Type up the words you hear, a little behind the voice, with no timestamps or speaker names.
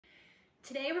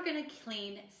Today we're going to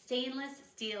clean stainless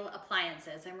steel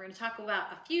appliances, and we're going to talk about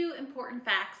a few important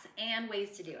facts and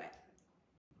ways to do it.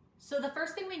 So the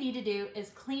first thing we need to do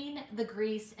is clean the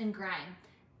grease and grime.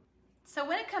 So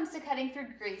when it comes to cutting through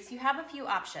grease, you have a few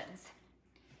options.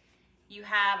 You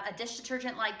have a dish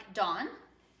detergent like Dawn.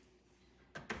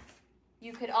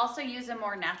 You could also use a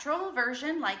more natural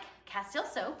version like Castile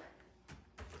soap.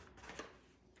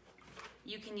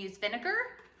 You can use vinegar,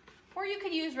 or you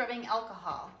could use rubbing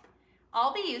alcohol.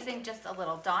 I'll be using just a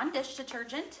little Dawn dish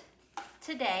detergent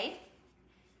today,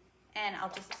 and I'll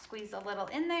just squeeze a little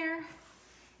in there, and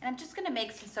I'm just gonna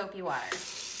make some soapy water.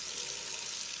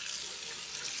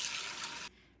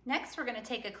 Next, we're gonna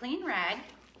take a clean rag,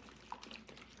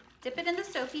 dip it in the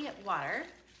soapy water,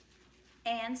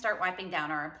 and start wiping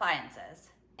down our appliances.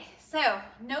 So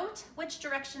note which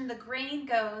direction the grain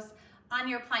goes on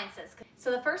your appliances.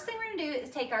 So the first thing we're gonna do is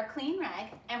take our clean rag,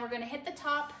 and we're gonna hit the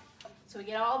top so we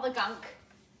get all the gunk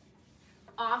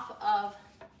off of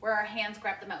where our hands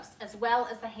grab the most, as well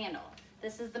as the handle.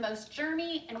 This is the most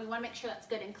germy, and we wanna make sure that's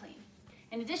good and clean.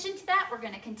 In addition to that, we're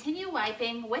gonna continue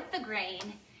wiping with the grain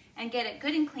and get it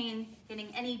good and clean,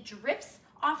 getting any drips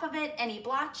off of it, any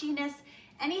blotchiness,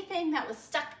 anything that was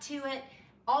stuck to it,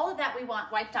 all of that we want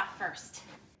wiped off first.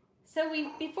 So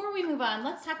before we move on,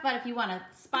 let's talk about if you want a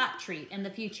spot treat in the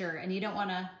future and you don't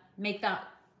wanna make that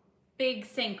big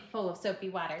sink full of soapy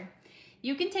water.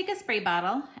 You can take a spray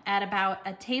bottle, add about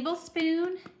a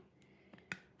tablespoon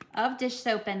of dish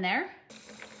soap in there,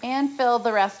 and fill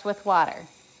the rest with water.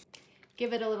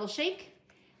 Give it a little shake,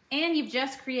 and you've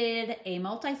just created a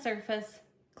multi-surface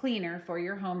cleaner for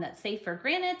your home that's safe for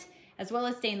granite as well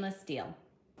as stainless steel.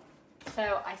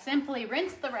 So I simply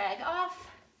rinse the rag off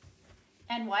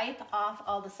and wipe off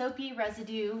all the soapy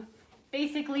residue,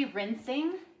 basically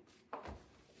rinsing.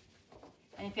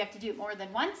 And if you have to do it more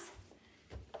than once,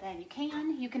 then you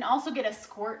can. You can also get a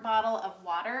squirt bottle of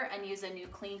water and use a new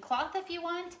clean cloth if you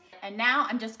want. And now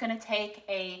I'm just gonna take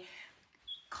a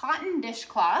cotton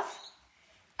dishcloth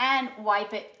and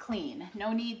wipe it clean.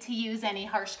 No need to use any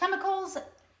harsh chemicals.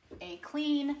 A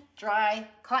clean, dry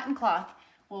cotton cloth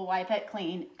will wipe it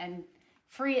clean and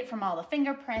free it from all the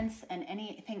fingerprints and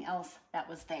anything else that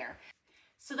was there.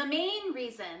 So the main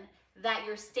reason that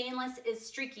your stainless is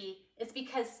streaky is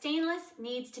because stainless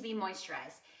needs to be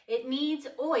moisturized. It needs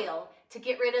oil to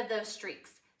get rid of those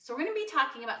streaks. So we're gonna be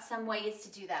talking about some ways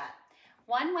to do that.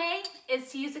 One way is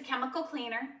to use a chemical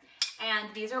cleaner, and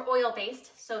these are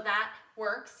oil-based, so that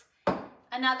works.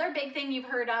 Another big thing you've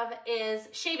heard of is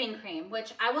shaving cream,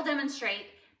 which I will demonstrate,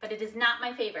 but it is not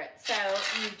my favorite. So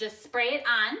you just spray it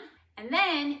on, and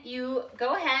then you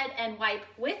go ahead and wipe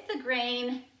with the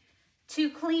grain to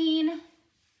clean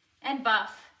and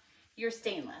buff your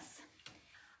stainless.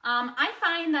 I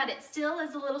find that it still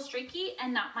is a little streaky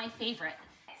and not my favorite.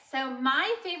 So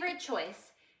my favorite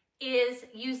choice is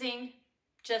using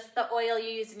just the oil you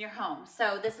use in your home.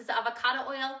 So this is avocado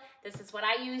oil. This is what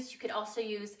I use. You could also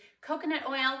use coconut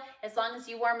oil. As long as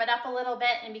you warm it up a little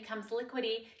bit and becomes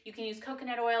liquidy, you can use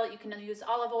coconut oil, you can use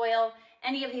olive oil.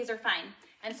 Any of these are fine.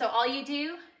 And so all you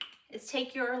do is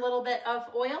take your little bit of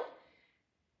oil,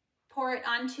 pour it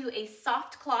onto a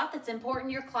soft cloth. It's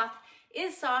important your cloth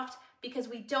is soft because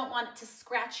we don't want it to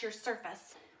scratch your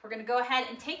surface. We're gonna go ahead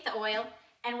and take the oil,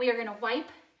 and we are gonna wipe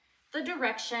the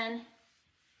direction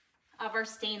of our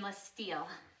stainless steel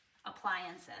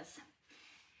appliances.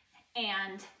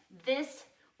 And this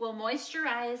will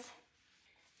moisturize.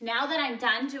 Now that I'm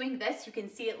done doing this, you can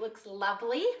see it looks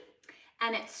lovely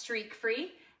and it's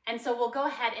streak-free. And so we'll go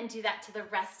ahead and do that to the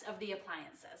rest of the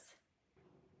appliances.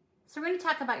 So we're gonna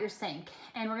talk about your sink,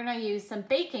 and we're gonna use some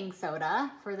baking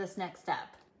soda for this next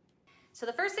step. So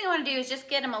the first thing I wanna do is just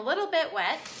get them a little bit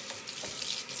wet,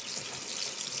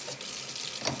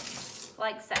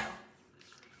 like so.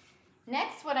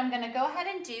 Next, what I'm gonna go ahead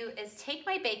and do is take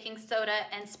my baking soda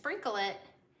and sprinkle it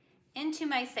into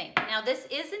my sink. Now this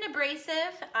is an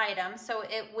abrasive item, so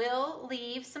it will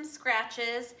leave some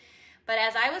scratches, but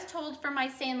as I was told from my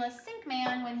stainless sink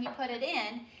man when he put it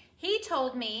in, he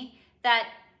told me that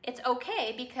it's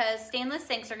okay because stainless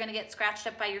sinks are gonna get scratched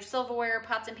up by your silverware,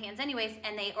 pots and pans anyways,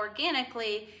 and they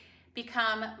organically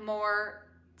become more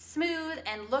smooth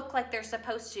and look like they're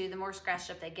supposed to the more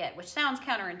scratched up they get, which sounds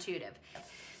counterintuitive.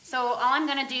 So all I'm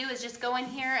gonna do is just go in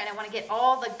here, and I wanna get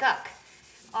all the gunk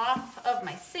off of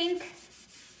my sink.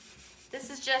 This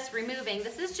is just removing,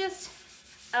 this is just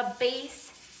a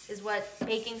base is what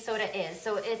baking soda is.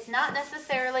 So it's not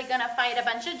necessarily gonna fight a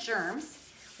bunch of germs.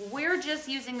 We're just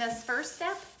using this first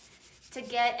step to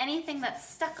get anything that's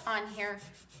stuck on here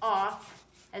off.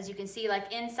 As you can see, like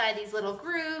inside these little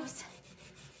grooves,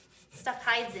 stuff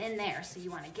hides in there. So you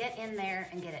want to get in there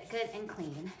and get it good and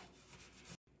clean.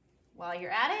 While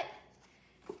you're at it,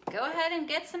 go ahead and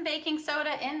get some baking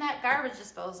soda in that garbage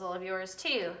disposal of yours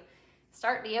too.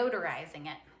 Start deodorizing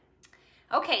it.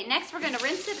 Okay, next we're gonna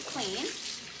rinse it clean.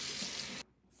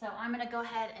 So I'm gonna go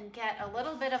ahead and get a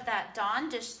little bit of that Dawn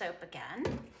dish soap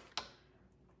again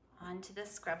onto the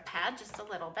scrub pad, just a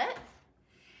little bit.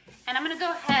 And I'm gonna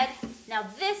go ahead, now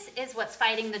this is what's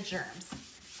fighting the germs.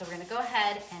 So we're gonna go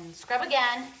ahead and scrub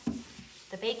again.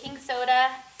 The baking soda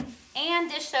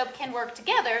and dish soap can work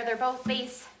together. They're both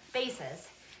bases.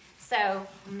 So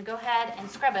I'm gonna go ahead and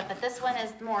scrub it, but this one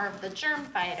is more of the germ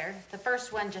fighter. The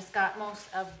first one just got most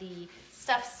of the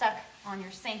stuff stuck on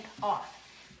your sink off.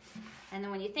 And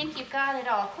then when you think you've got it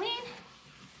all clean,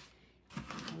 you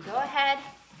can go ahead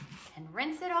and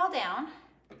rinse it all down.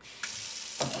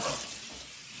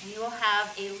 And you will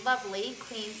have a lovely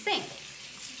clean sink.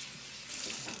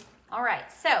 All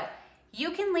right, so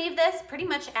you can leave this pretty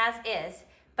much as is,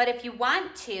 but if you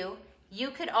want to,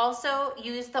 you could also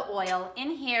use the oil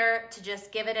in here to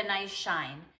just give it a nice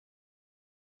shine.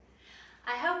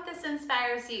 I hope this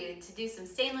inspires you to do some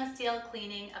stainless steel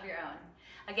cleaning of your own.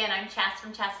 Again, I'm Chas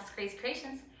from Chas's Crazy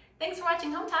Creations. Thanks for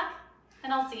watching Home Talk,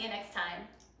 and I'll see you next time.